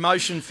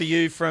promotion for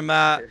you from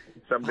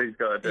Somebody's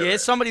got to do Yeah,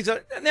 it. somebody's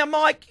got. Now,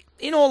 Mike,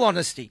 in all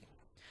honesty,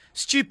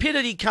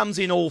 stupidity comes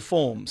in all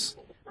forms,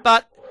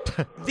 but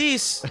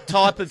this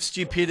type of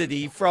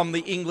stupidity from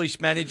the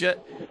English manager,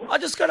 I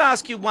just got to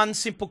ask you one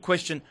simple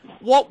question: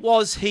 what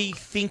was he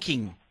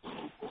thinking?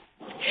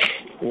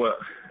 Well,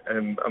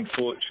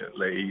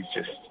 unfortunately, he's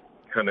just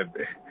kind of,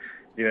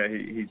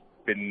 he's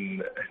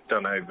been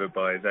done over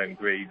by his own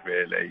greed,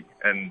 really,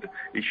 and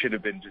he should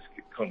have been just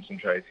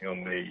concentrating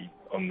on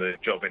the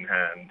job in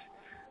hand.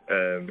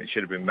 It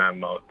should have been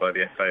man-marked by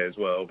the FA as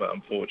well, but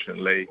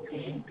unfortunately,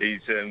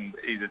 he's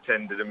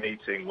attended a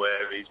meeting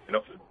where he's been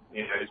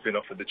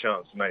offered the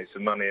chance to make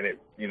some money,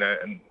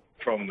 and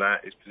from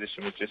that, his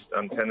position was just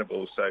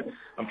untenable. So,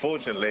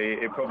 unfortunately,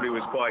 it probably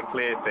was quite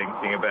clear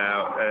thinking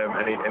about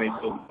any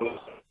sort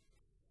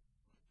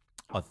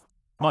of.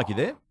 Mike, you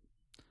there?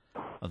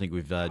 I think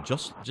we've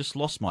just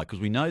lost Mike because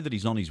we know that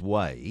he's on his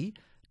way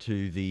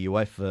to the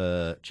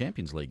UEFA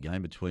Champions League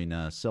game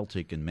between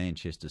Celtic and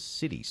Manchester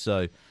City.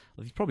 So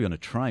he's probably on a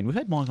train. We've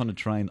had Mike on a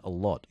train a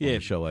lot on the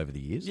show over the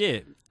years.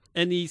 Yeah.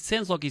 And he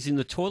sounds like he's in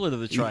the toilet of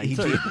the train. He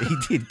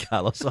did,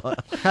 Carlos.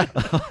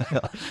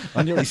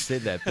 I nearly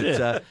said that.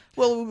 But,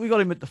 well, we got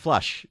him at the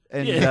flush.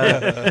 And,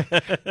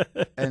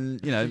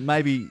 and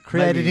maybe...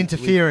 Created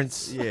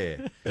interference.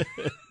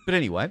 But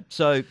anyway,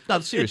 so, no,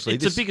 seriously.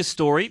 It's a bigger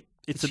story.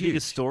 It's a bigger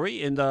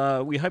story. And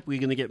we hope we're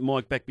going to get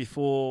Mike back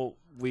before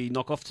we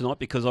knock off tonight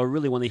because I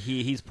really want to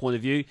hear his point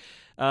of view.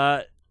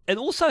 And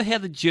also how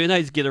the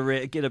journos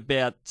get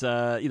about,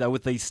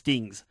 with these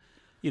stings.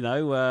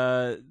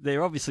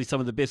 They're obviously some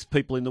of the best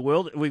people in the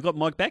world. We've got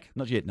Mike back?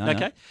 Not yet, no.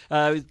 Okay.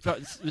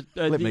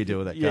 Let me deal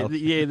with that, Carl.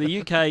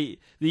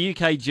 The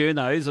UK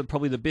journos are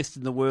probably the best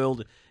in the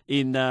world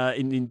in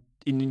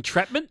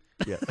entrapment.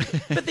 Yeah.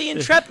 But the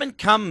entrapment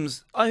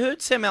comes. I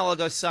heard Sam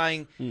Allardyce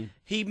saying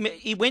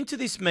he went to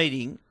this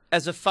meeting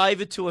as a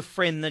favour to a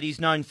friend that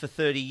he's known for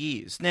 30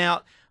 years.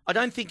 Now, I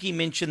don't think he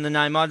mentioned the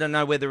name. I don't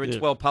know whether it's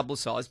well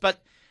publicised. But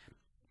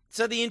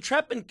so the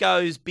entrapment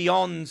goes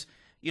beyond,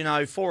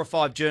 4 or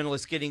 5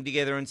 journalists getting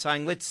together and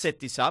saying, let's set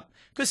this up.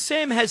 Because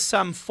Sam has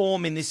some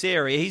form in this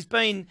area. He's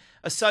been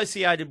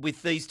associated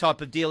with these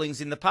type of dealings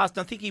in the past.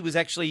 I think he was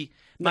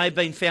may have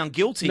been found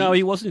guilty. No,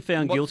 he wasn't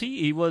found guilty.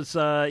 He was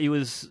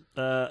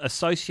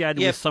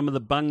associated with some of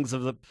the bungs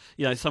of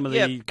some of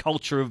the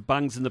culture of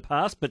bungs in the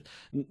past, but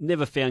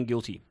never found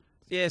guilty.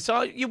 Yeah,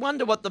 so you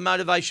wonder what the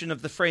motivation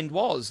of the friend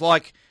was.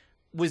 Like,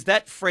 was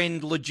that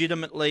friend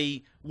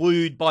legitimately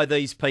wooed by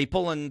these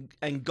people and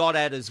got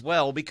at as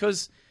well?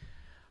 Because,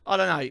 I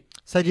don't know.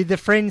 So did the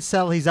friend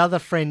sell his other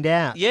friend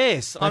out?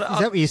 Yes. Is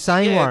that what you're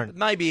saying, Warren?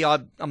 Maybe,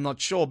 I'm not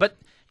sure. But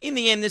in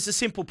the end, there's a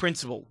simple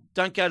principle.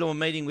 Don't go to a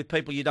meeting with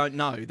people you don't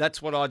know.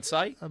 That's what I'd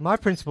say. My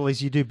principle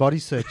is you do body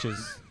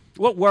searches.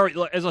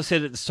 As I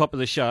said at the top of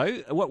the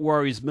show, what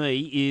worries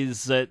me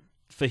is that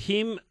for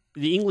him,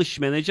 the English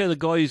manager, the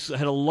guy who's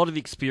had a lot of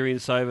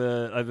experience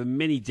over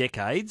many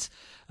decades,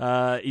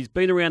 he's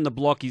been around the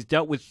block, he's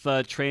dealt with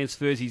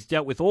transfers, he's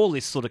dealt with all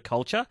this sort of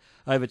culture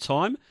over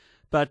time.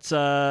 But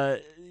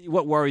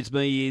what worries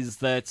me is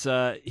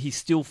that he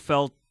still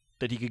felt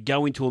that he could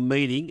go into a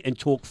meeting and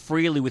talk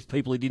freely with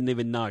people he didn't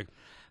even know.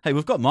 Hey,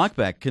 we've got Mike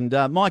back. And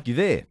Mike, you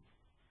there?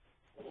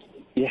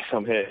 Yes,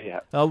 I'm here, yeah.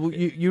 Well,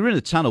 you were in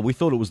a tunnel. We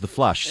thought it was the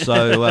flush.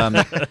 So we're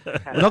not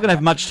going to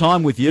have much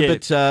time with you,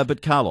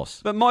 but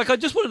Carlos. But, Mike, I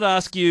just wanted to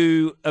ask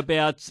you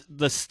about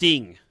the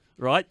sting,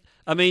 right?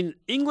 I mean,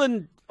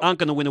 England aren't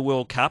going to win a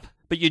World Cup,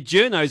 but your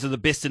journos are the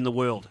best in the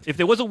world. If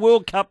there was a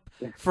World Cup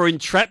for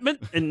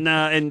entrapment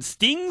and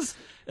stings,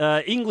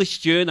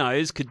 English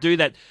journos could do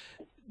that.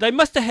 They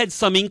must have had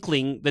some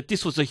inkling that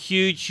this was a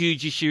huge,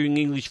 huge issue in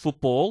English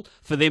football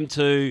for them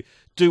to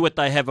do what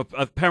they have.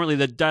 Apparently,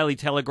 the Daily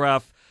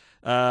Telegraph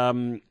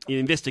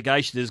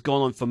investigation has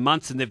gone on for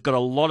months, and they've got a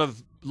lot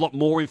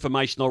more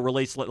information they'll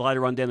release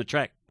later on down the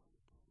track.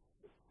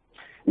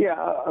 Yeah,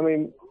 I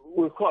mean,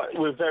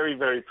 we're very,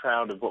 very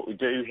proud of what we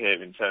do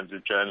here in terms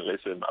of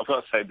journalism. I've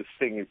got to say, the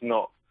Sting is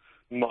not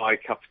my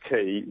cup of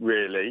tea,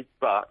 really,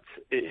 but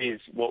it is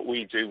what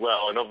we do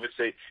well. And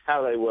obviously,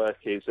 how they work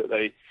is that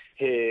they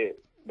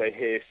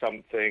hear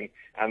something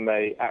and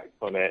they act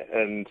on it.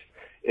 And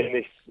in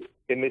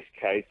this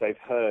case, they've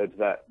heard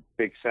that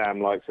Big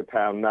Sam likes a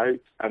pound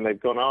note, and they've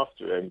gone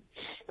after him.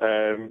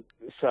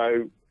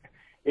 So,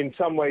 in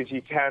some ways,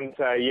 you can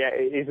say, yeah,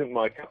 it isn't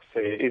my cup of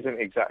tea. It isn't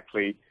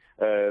exactly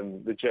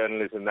the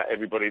journalism that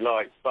everybody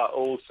likes, but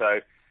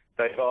also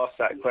they've asked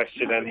that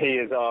question, and he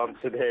has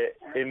answered it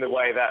in the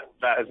way that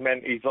has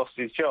meant he's lost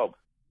his job.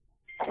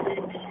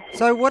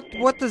 So,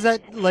 what does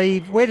that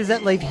leave? Where does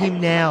that leave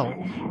him now,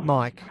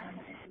 Mike?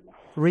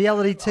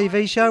 Reality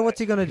TV show? What's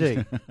he going to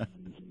do?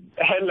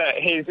 Look,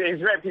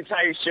 his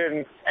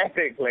reputation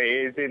ethically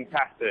is in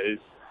tatters.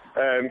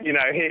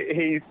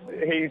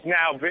 He's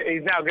now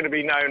going to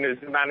be known as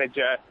the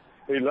manager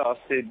who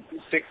lasted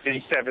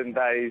 67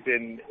 days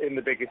in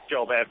the biggest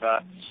job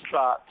ever.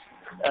 But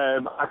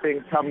I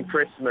think come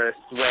Christmas,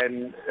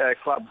 when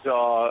clubs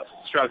are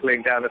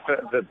struggling down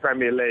the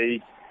Premier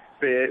League,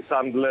 be it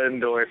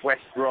Sunderland or if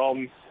West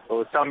Brom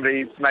or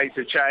somebody makes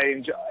a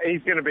change,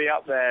 he's going to be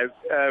up there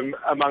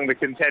among the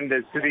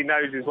contenders because he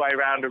knows his way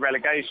around a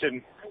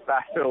relegation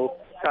battle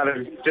kind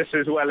of just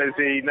as well as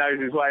he knows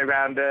his way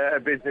around a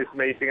business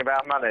meeting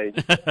about money.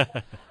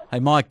 Hey,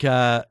 Mike, you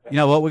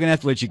know what? We're going to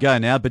have to let you go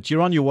now, but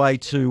you're on your way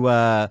to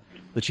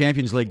the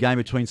Champions League game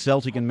between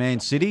Celtic and Man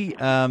City.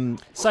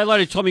 Say hello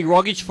to Tommy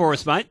Rogic for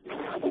us, mate.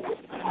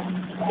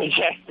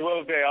 Yes,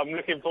 will do. I'm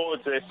looking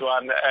forward to this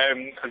one.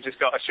 I've just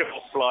got a short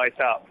flight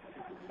up,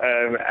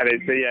 and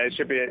it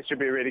should be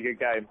a really good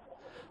game.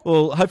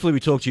 Well, hopefully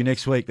we talk to you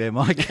next week there,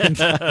 Mike. And,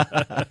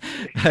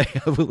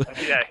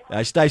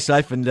 stay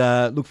safe and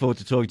look forward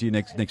to talking to you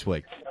next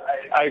week.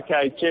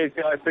 Okay, cheers,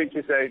 guys. Speak to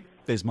you soon.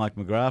 There's Mike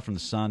McGrath from The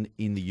Sun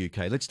in the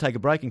UK. Let's take a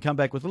break and come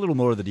back with a little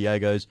more of the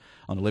Diegos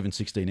on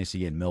 1116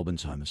 SEN,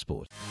 Melbourne's home of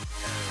sport.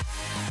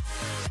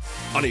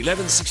 On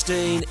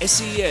 1116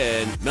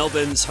 SEN,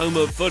 Melbourne's home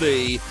of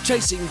footy,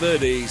 Chasing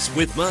Birdies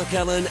with Mark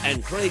Allen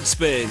and Craig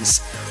Spence.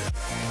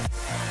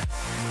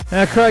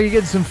 Now, Craig, you're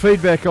getting some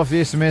feedback off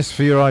the SMS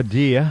for your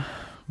idea,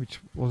 which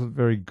wasn't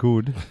very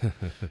good.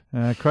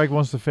 Craig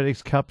wants the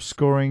FedEx Cup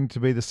scoring to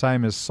be the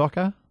same as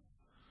soccer.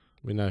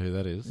 We know who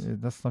that is. Yeah,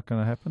 that's not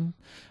going to happen.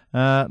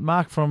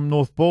 Mark from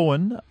North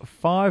Balwyn,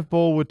 5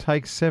 ball would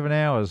take 7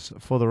 hours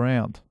for the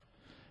round.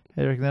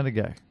 How do you reckon that'd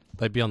go?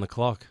 They'd be on the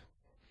clock.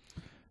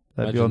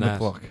 They'd be on the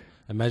clock.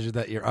 Imagine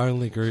that your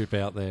only group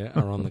out there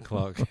are on the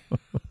clock.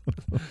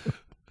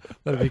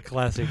 That'd be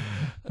classic.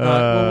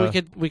 Well,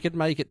 we could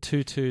make it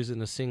 2-2s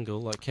in a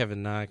single, like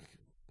Kevin Na.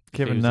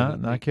 Kevin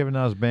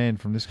Na's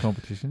banned from this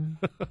competition.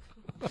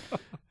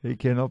 He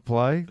cannot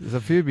play. There's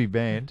a few to be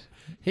banned.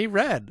 He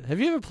rad. Have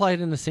you ever played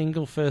in a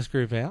single first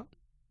group out?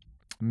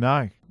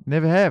 No,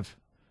 never have.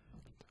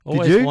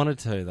 Always Did you? wanted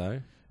to though.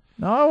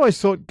 No, I always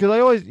thought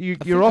because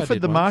you're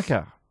offered the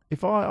marker.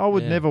 If I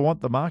would never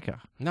want the marker.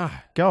 No,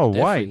 go away.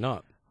 Definitely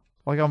not.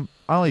 Like I'm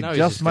only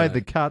just made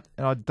the cut,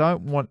 and I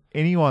don't want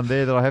anyone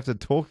there that I have to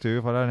talk to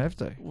if I don't have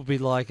to. It would be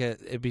like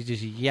it'd be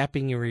just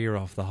yapping your ear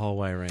off the whole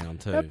way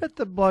around too. How about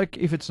the bloke,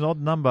 if it's an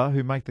odd number,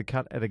 who make the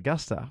cut at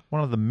Augusta?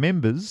 One of the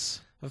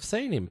members. I've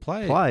seen him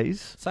play.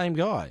 Plays. Same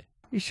guy.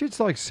 He shoots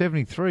like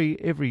 73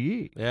 every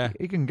year. Yeah.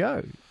 He can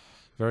go.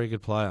 Very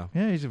good player.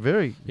 Yeah, he's a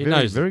very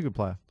good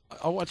player.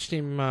 I watched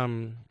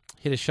him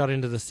hit a shot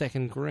into the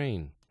second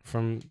green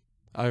from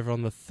over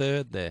on the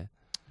third there.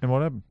 And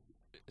what happened?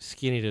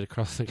 Skinnied it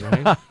across the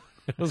green.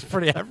 It was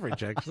pretty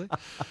average, actually.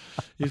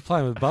 He was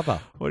playing with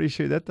Bubba. What did he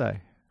shoot that day?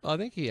 I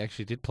think he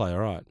actually did play all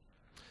right.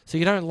 So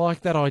you don't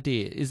like that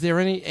idea? Is there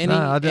any?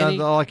 No, I don't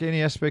like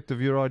any aspect of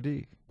your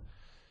idea.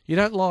 You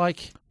don't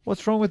like...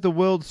 What's wrong with the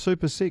World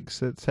Super Six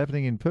that's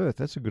happening in Perth?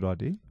 That's a good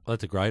idea. Well,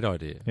 that's a great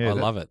idea. Yeah, I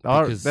love it.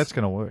 That's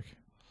going to work.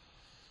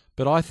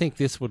 But I think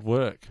this would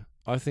work.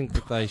 I think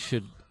that they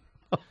should...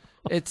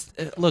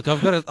 Look,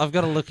 I've got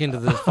to look into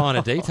the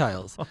finer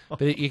details.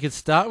 But you could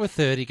start with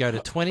 30, go to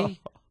 20,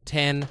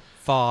 10,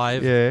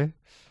 5. Yeah.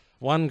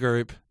 One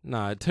group.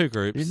 No, 2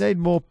 groups. You need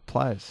more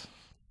players.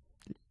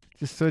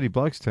 Just 30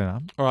 blokes turn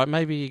up. All right,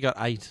 maybe you got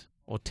 8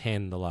 or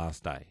 10 the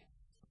last day.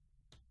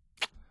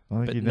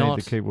 I think you need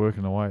to keep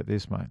working away at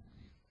this, mate.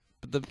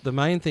 But the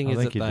main thing is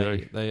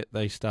that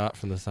they start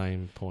from the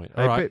same point.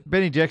 Hey, all right.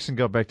 Benny Jackson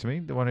got back to me,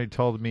 the one who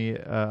told me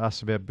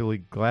us about Billy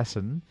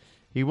Glasson.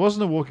 He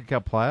wasn't a Walker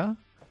Cup player,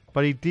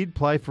 but he did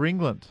play for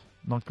England,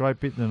 not Great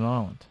Britain and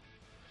Ireland.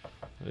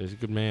 He's a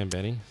good man,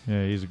 Benny.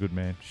 Yeah, he's a good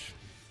man.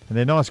 And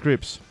they're nice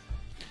grips.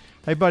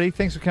 Hey, buddy,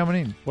 thanks for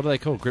coming in. What are they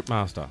called?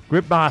 Gripmaster.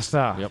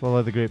 Gripmaster. Yep.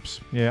 Follow the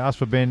grips. Yeah, ask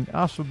for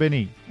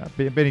Benny.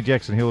 Benny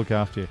Jackson, he'll look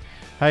after you.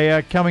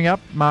 Hey, coming up,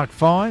 Mark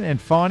Fine and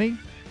Finey.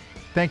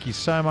 Thank you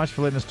so much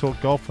for letting us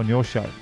talk golf on your show.